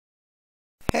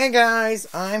Hey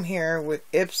guys, I'm here with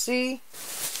Ipsy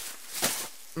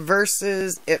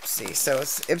versus Ipsy. So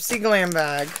it's Ipsy Glam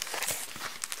Bag.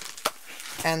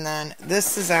 And then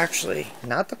this is actually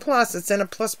not the plus, it's in a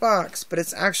plus box, but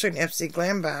it's actually an Ipsy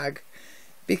Glam Bag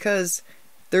because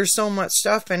there's so much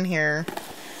stuff in here.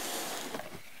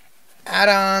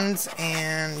 Add-ons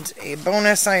and a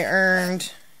bonus I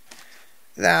earned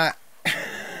that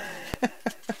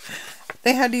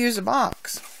they had to use a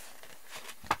box.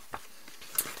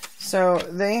 So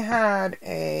they had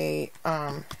a,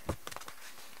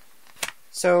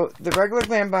 so the regular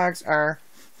glam bags are,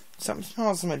 something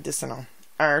smells medicinal,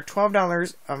 are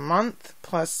 $12 a month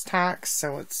plus tax.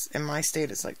 So it's, in my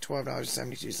state, it's like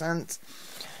 $12.72.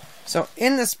 So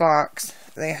in this box,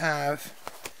 they have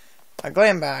a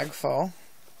glam bag full.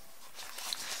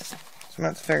 So I'm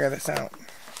going to have to figure this out.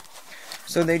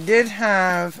 So they did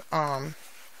have,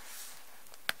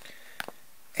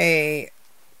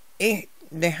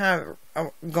 they have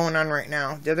going on right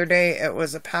now. The other day it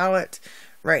was a pallet.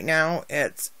 Right now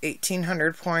it's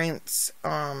 1,800 points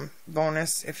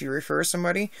bonus if you refer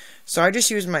somebody. So I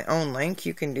just used my own link.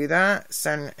 You can do that.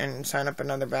 Sign up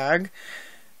another bag.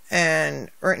 And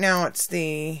right now it's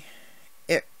the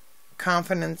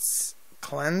Confidence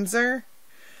Cleanser.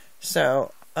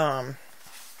 So but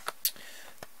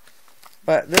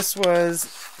this was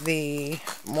the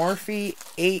Morphe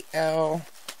 8L.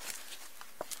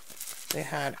 They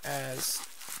had as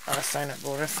a sign-up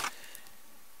bonus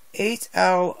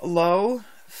 8L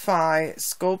Low-Fi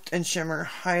Sculpt and Shimmer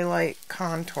Highlight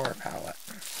Contour Palette.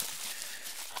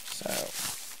 So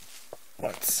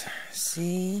let's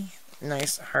see.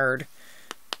 Nice hard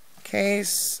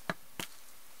case.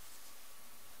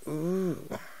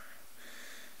 Ooh.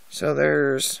 So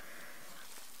there's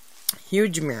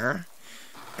huge mirror,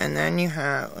 and then you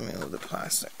have, let me move the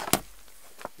plastic.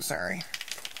 Sorry.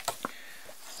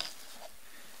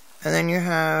 And then you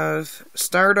have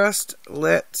Stardust,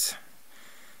 Lit,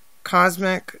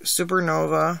 Cosmic,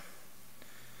 Supernova,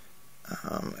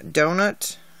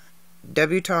 Donut,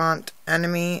 Debutante,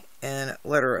 Enemy, and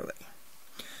Literally.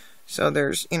 So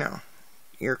there's, you know,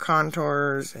 your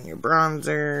contours and your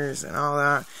bronzers and all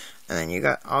that. And then you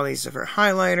got all these different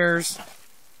highlighters.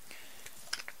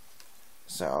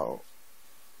 So,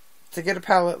 to get a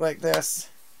palette like this,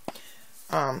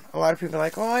 a lot of people are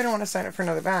like, oh, I don't want to sign up for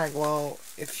another bag. Well,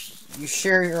 if you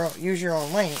share your own, use your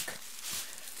own link,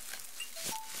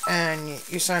 and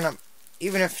you sign up,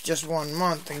 even if just 1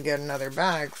 month, and get another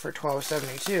bag for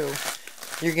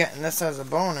 $12.72, you're getting this as a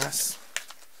bonus.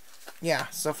 Yeah,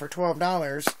 so for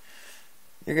 $12,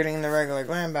 you're getting the regular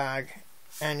glam bag,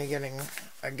 and you're getting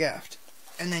a gift.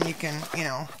 And then you can, you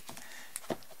know,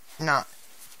 not,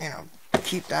 you know,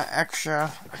 keep that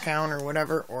extra account or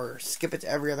whatever, or skip it to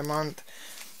every other month.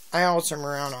 I alter them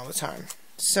around all the time.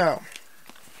 So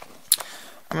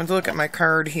I'm going to look at my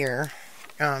card here.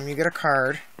 You get a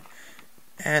card,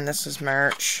 and this is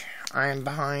March. I am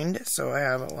behind, so I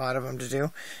have a lot of them to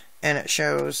do, and it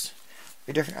shows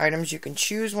the different items. You can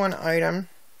choose one item,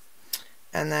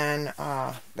 and then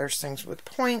there's things with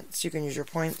points. You can use your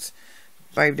points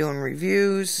by doing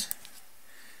reviews.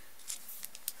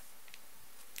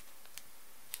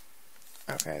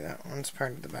 Okay, that one's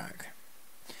part of the bag.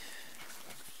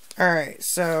 Alright,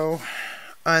 so,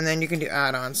 and then you can do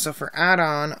add-ons. So for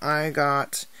add-on, I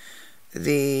got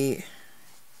the,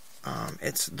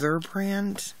 it's their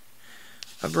brand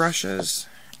of brushes.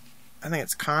 I think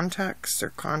it's Context or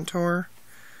Contour.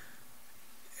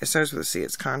 It starts with a C,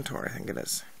 it's Contour, I think it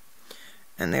is.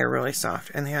 And they're really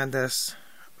soft. And they had this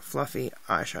fluffy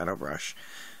eyeshadow brush.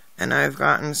 And I've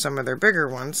gotten some of their bigger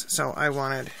ones, so I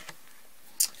wanted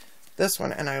this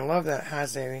one, and I love that it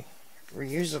has a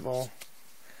reusable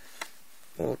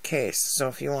little case. So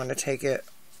if you want to take it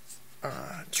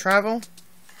travel,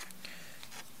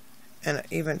 and it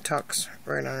even tucks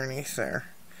right underneath there,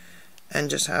 and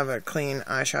just have a clean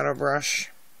eyeshadow brush.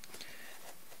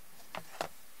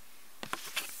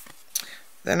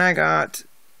 Then I got,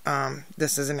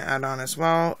 this is an add-on as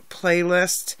well,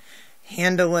 Playlist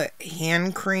Handle It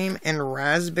Hand Cream and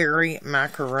Raspberry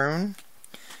Macaroon.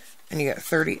 And you get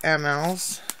 30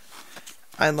 mLs.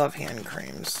 I love hand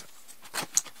creams.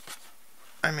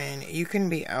 I mean, you can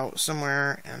be out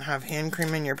somewhere and have hand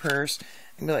cream in your purse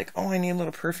and be like, oh, I need a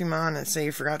little perfume on, and say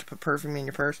you forgot to put perfume in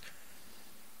your purse.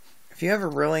 If you have a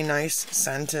really nice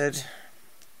scented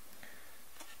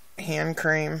hand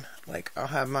cream, like I'll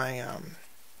have my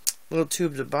little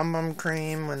tubes of Bum Bum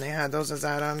cream when they had those as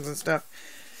add-ons and stuff,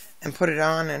 and put it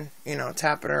on and, you know,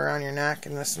 tap it around your neck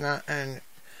and this and that, and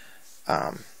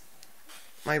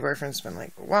my boyfriend's been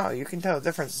like, wow, you can tell the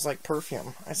difference. It's like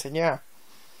perfume. I said, yeah.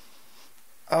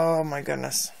 Oh my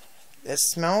goodness. It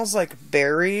smells like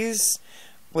berries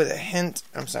with a hint.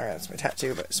 I'm sorry, that's my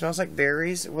tattoo, but it smells like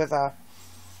berries with a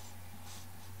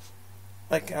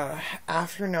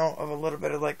afternote of a little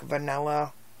bit of like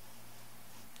vanilla,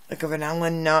 like a vanilla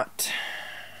nut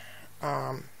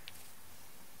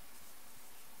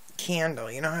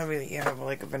candle. You know how you have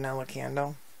like a vanilla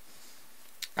candle?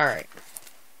 Alright,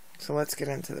 so let's get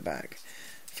into the bag.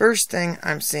 First thing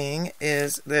I'm seeing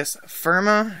is this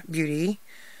Firma Beauty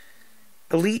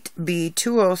Elite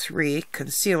B203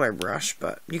 concealer brush,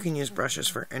 but you can use brushes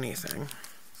for anything.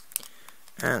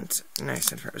 And it's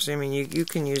nice and firm. So I mean, you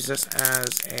can use this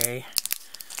as a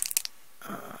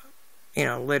you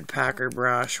know, lid packer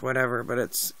brush, whatever, but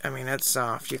it's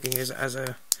soft. You can use it as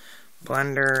a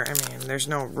blender. I mean, there's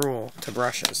no rule to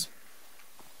brushes.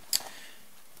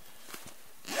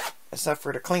 Except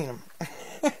for to clean them.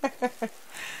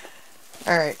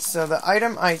 Alright, so the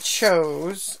item I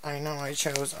chose, I know I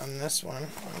chose on this one.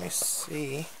 Let me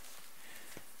see.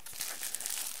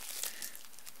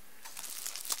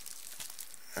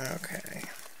 Okay.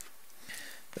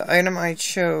 The item I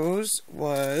chose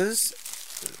was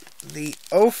the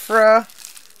Ofra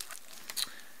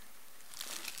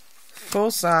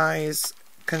full-size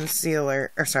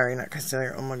concealer, or sorry, not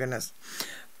concealer, oh my goodness,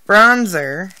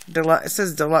 bronzer, deluxe, it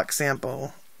says deluxe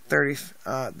sample, 30,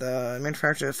 the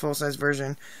manufacturer's full-size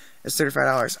version is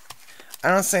 $35. I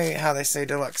don't say how they say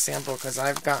deluxe sample, because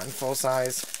I've gotten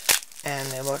full-size, and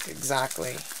they look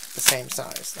exactly the same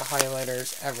size, the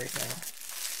highlighters, everything.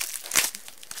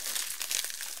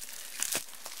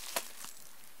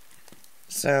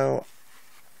 So,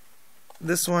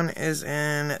 this one is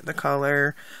in the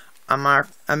color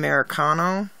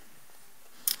Americano.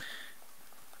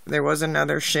 There was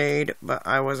another shade, but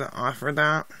I wasn't offered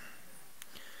that.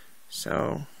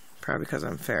 So, probably because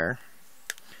I'm fair.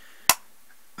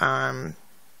 I'm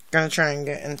going to try and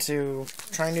get into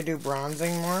trying to do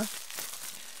bronzing more.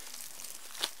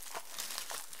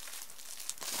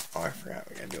 Oh, I forgot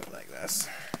we got to do it like this.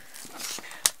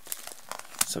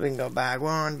 So we can go bag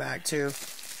 1, bag 2.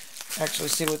 Actually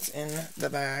see what's in the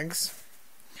bags.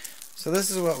 So this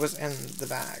is what was in the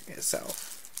bag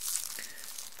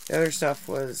itself. The other stuff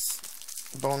was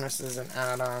bonuses and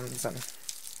add-ons.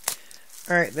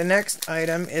 Alright, the next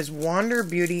item is Wander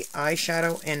Beauty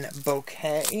eyeshadow in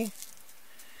bouquet.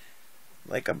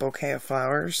 Like a bouquet of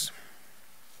flowers.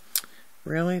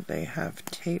 Really? They have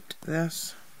taped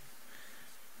this?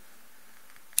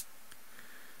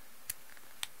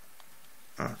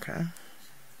 Okay.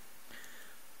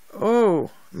 Oh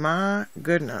my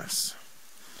goodness.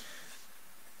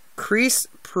 Crease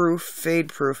proof, fade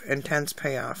proof, intense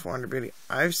payoff, Wander Beauty.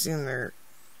 I've seen their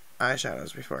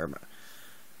eyeshadows before, but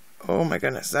oh my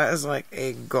goodness, that is like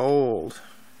a gold.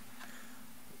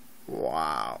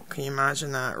 Wow. Can you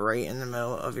imagine that right in the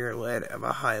middle of your lid of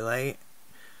a highlight?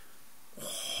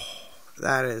 Oh,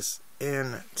 that is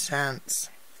intense.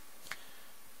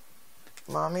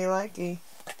 Mommy likey.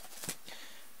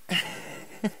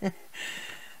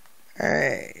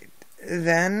 Alright,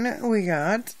 then we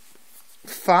got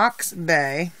Fox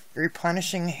Bay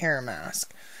Replenishing Hair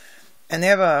Mask. And they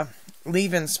have a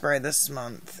leave-in spray this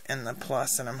month in the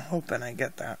plus, and I'm hoping I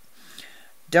get that.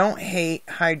 Don't Hate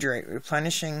Hydrate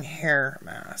Replenishing Hair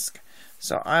Mask.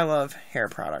 So I love hair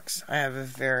products. I have a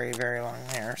very, very long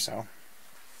hair, so.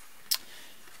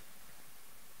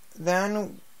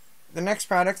 Then the next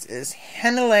product is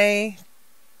Henley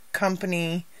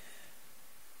Company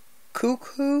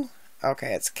Cuckoo.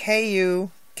 Okay, it's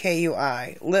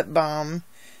K-U-K-U-I. Lip Balm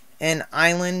in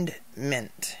Island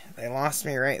Mint. They lost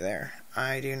me right there.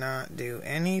 I do not do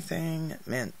anything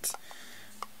mint.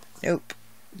 Nope.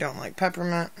 Don't like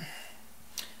peppermint.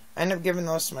 I end up giving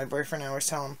those to my boyfriend. I always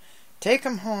tell him, take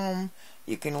them home.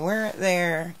 You can wear it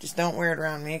there. Just don't wear it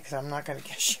around me because I'm not going to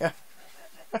kiss you.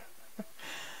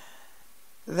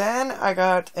 Then I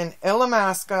got an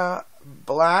Illamasqua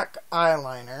black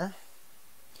eyeliner.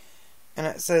 And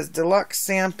it says deluxe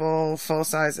sample full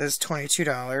size is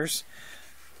 $22.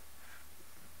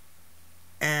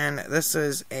 And this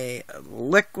is a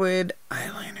liquid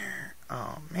eyeliner.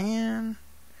 Oh man.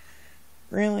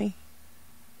 Really?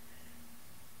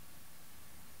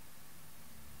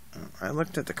 I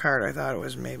looked at the card. I thought it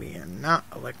was maybe not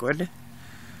a liquid.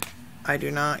 I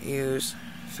do not use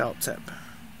felt tip.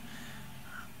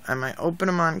 I might open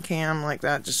them on cam like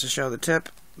that just to show the tip,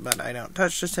 but I don't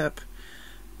touch the tip.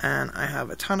 And I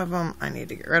have a ton of them I need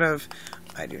to get rid of.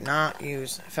 I do not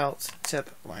use felt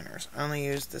tip liners. I only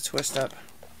use the twist up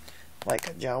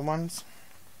like gel ones.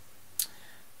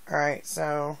 Alright,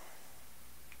 so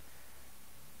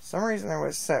some reason there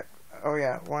was 6. Oh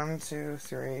yeah, 1, 2,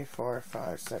 3, 4,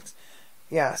 5, 6.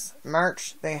 Yes,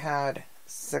 March they had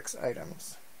 6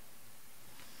 items.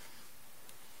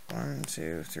 1,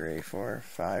 2, 3, 4,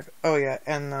 5. Oh yeah,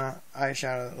 and the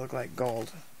eyeshadow that looked like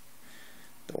gold,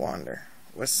 the Wander,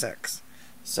 was 6.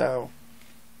 So,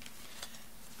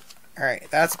 alright,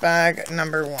 that's bag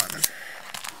number 1.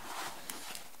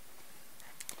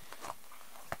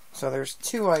 So there's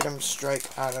 2 items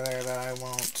strike out of there that I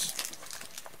won't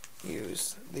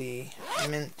use. The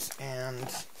mint and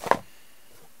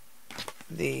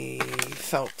the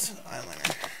felt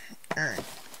eyeliner. Alright.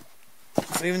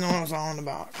 So even though it was all in the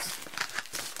box.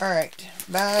 Alright,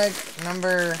 bag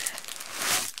number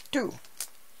 2.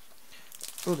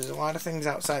 Ooh, there's a lot of things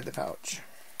outside the pouch.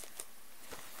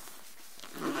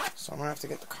 So I'm going to have to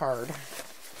get the card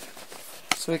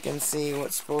so we can see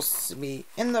what's supposed to be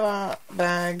in the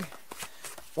bag,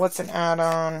 what's an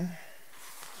add-on,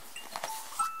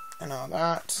 and all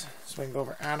that. So we can go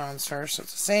over add-ons first. So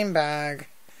it's the same bag,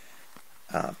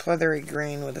 pleathery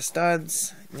green with the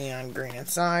studs, neon green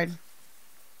inside.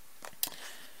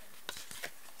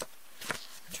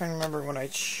 I'm trying to remember what I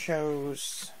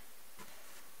chose.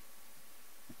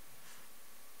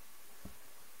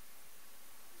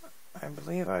 I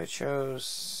believe I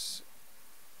chose,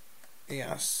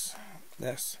 yes,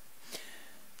 this.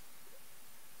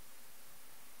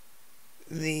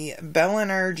 The Bell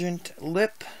 & Argent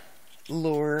Lip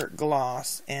Lure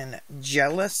Gloss in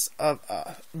Jealous of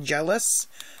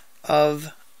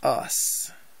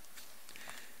Us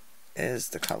is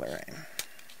the coloring.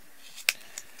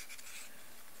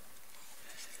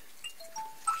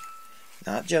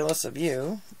 Not jealous of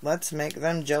you. Let's make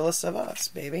them jealous of us,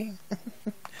 baby.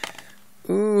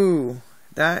 Ooh,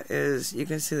 that is, you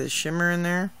can see the shimmer in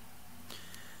there.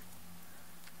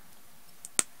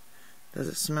 Does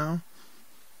it smell?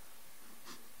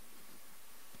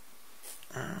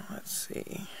 Let's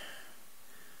see.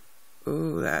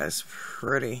 Ooh, that is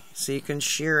pretty. So you can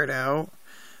shear it out.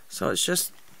 So it's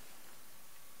just,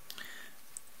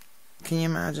 can you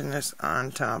imagine this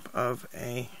on top of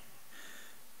a,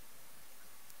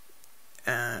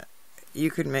 you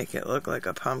could make it look like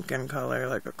a pumpkin color,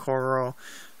 like a coral.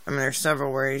 I mean, there's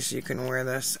several ways you can wear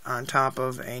this on top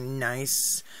of a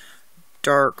nice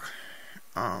dark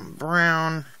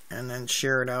brown, and then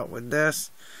shear it out with this.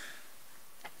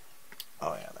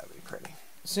 Oh yeah, that'd be pretty.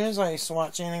 As soon as I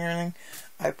swatch anything or anything,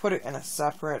 I put it in a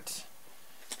separate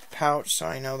pouch so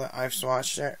I know that I've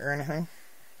swatched it or anything.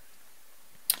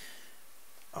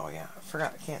 Oh yeah, I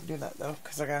forgot I can't do that though,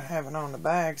 because I gotta have it on the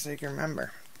bag so you can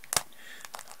remember.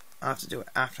 I'll have to do it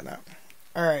after that.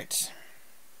 Alright.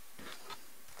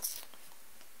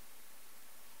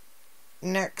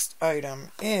 Next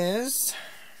item is,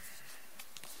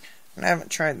 and I haven't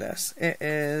tried this, it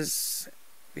is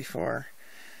before,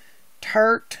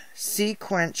 Tarte Sea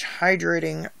Quench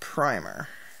Hydrating Primer.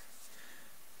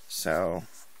 So,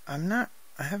 I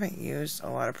haven't used a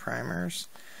lot of primers,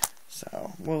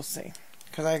 so we'll see.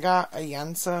 Because I got a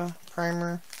Yensa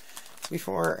primer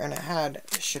before, and it had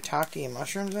shiitake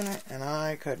mushrooms in it, and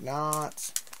I could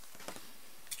not,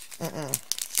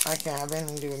 I can't have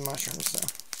anything to do with mushrooms, so.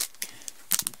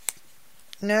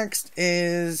 Next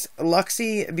is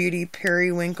Luxie Beauty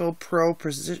Periwinkle Pro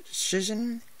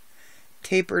Precision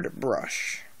Tapered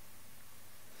Brush.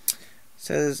 It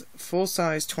says full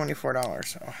size $24,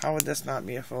 so how would this not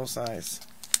be a full size?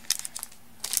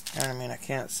 I mean, I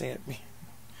can't see it.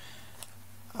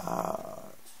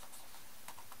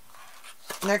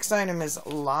 Next item is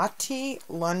Lottie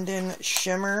London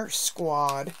Shimmer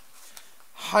Squad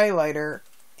Highlighter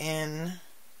in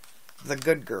the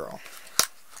Good Girl.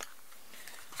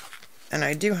 And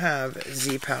I do have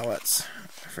Z palettes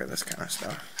for this kind of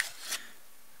stuff.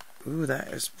 Ooh, that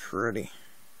is pretty.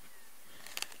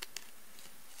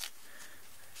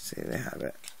 See, they have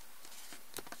it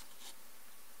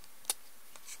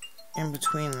in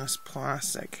between this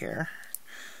plastic here,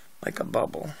 like a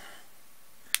bubble.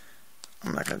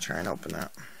 I'm not going to try and open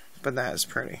that, but that is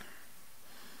pretty.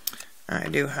 I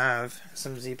do have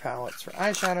some Z palettes for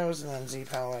eyeshadows, and then Z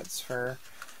palettes for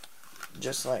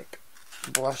just like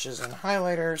blushes and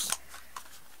highlighters.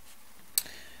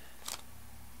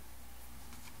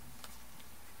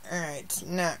 Alright,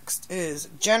 next is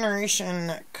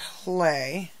Generation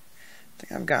Clay. I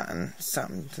think I've gotten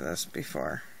something to this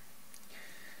before.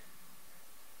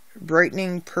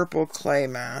 Brightening Purple Clay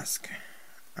Mask.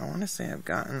 I want to say I've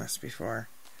gotten this before.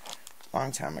 A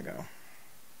long time ago.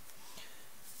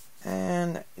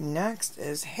 And next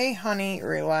is Hey Honey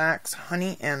Relax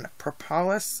Honey and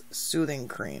Propolis Soothing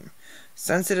Cream.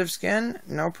 Sensitive skin?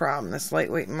 No problem. This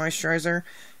lightweight moisturizer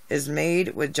is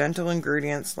made with gentle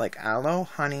ingredients like aloe,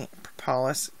 honey,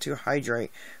 propolis to hydrate,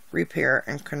 repair,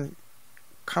 and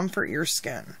comfort your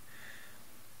skin.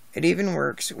 It even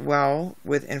works well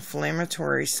with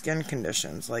inflammatory skin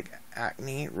conditions like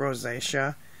acne,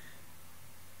 rosacea,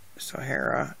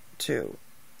 Sahara too.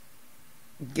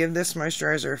 Give this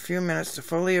moisturizer a few minutes to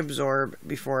fully absorb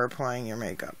before applying your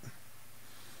makeup.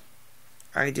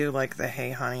 I do like the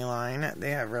Hey Honey line.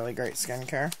 They have really great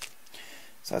skincare.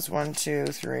 So that's 1, 2,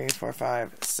 3, 4,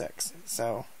 5, 6.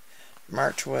 So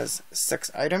March was 6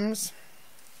 items.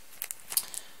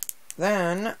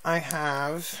 Then I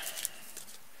have,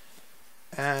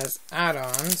 as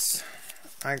add-ons,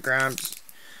 I grabbed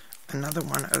another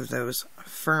one of those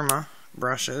Firma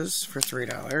brushes for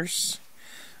 $3.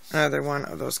 Another one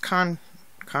of those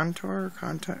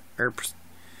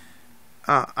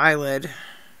eyelid,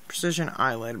 precision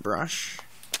eyelid brush.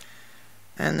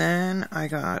 And then I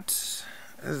got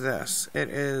this. It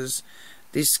is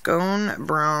the Scone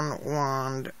Brown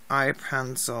Wand Eye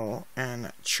Pencil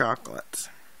in Chocolate.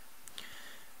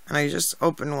 And I just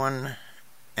opened one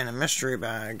in a mystery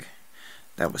bag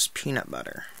that was peanut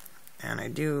butter. And I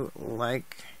do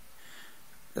like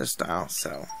this style,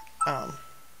 so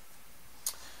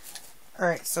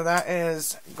alright, so that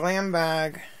is Glam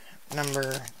Bag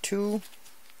number 2,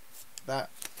 that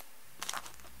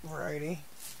variety,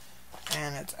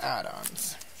 and it's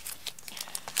add-ons.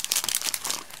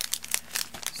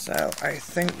 So I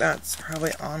think that's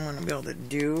probably all I'm going to be able to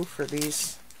do for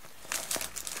these.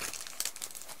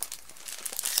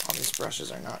 All these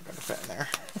brushes are not going to fit in there.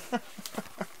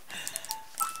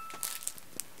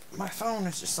 My phone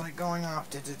is just like going off.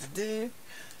 And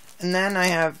then I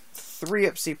have 3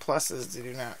 Ipsy Pluses to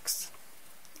do next.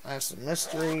 I have some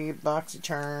mystery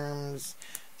BOXYCHARMs,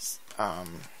 a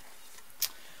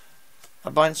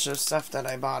bunch of stuff that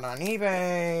I bought on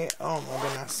eBay. Oh my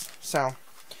goodness. So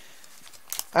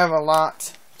I have a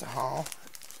lot to haul.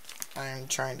 I'm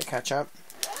trying to catch up.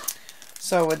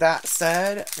 So with that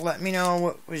said, let me know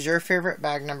what was your favorite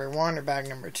bag number 1 or bag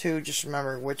number 2. Just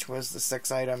remember which was the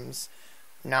 6 items,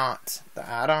 not the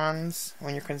add-ons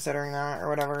when you're considering that or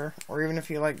whatever. Or even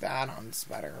if you like the add-ons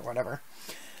better or whatever.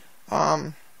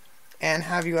 And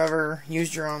have you ever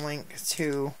used your own link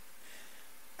to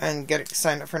and get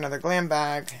signed up for another glam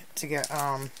bag to get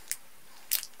a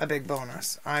big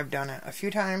bonus? I've done it a few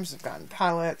times. I've gotten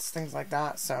palettes, things like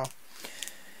that. So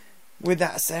with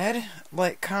that said,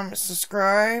 like, comment,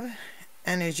 subscribe,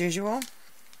 and as usual,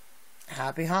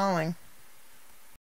 happy hauling.